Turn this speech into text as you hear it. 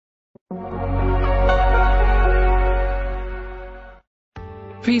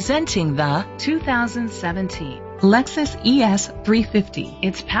Presenting the 2017 Lexus ES 350.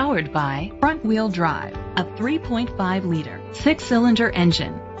 It's powered by front-wheel drive, a 3.5-liter, 6-cylinder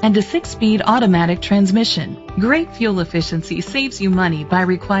engine, and a 6-speed automatic transmission. Great fuel efficiency saves you money by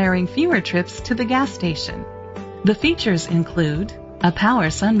requiring fewer trips to the gas station. The features include a power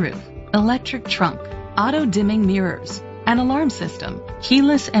sunroof, electric trunk, auto-dimming mirrors, an alarm system,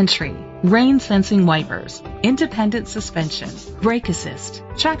 keyless entry, rain-sensing wipers, independent suspension, brake assist,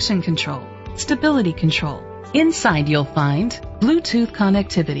 traction control, stability control. Inside you'll find Bluetooth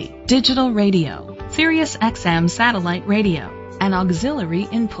connectivity, digital radio, Sirius XM satellite radio, an auxiliary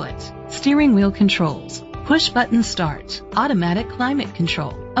input, steering wheel controls, push-button start, automatic climate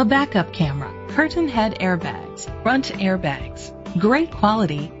control, a backup camera, curtain head airbags, front airbags. Great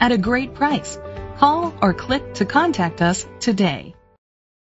quality at a great price. Call or click to contact us today.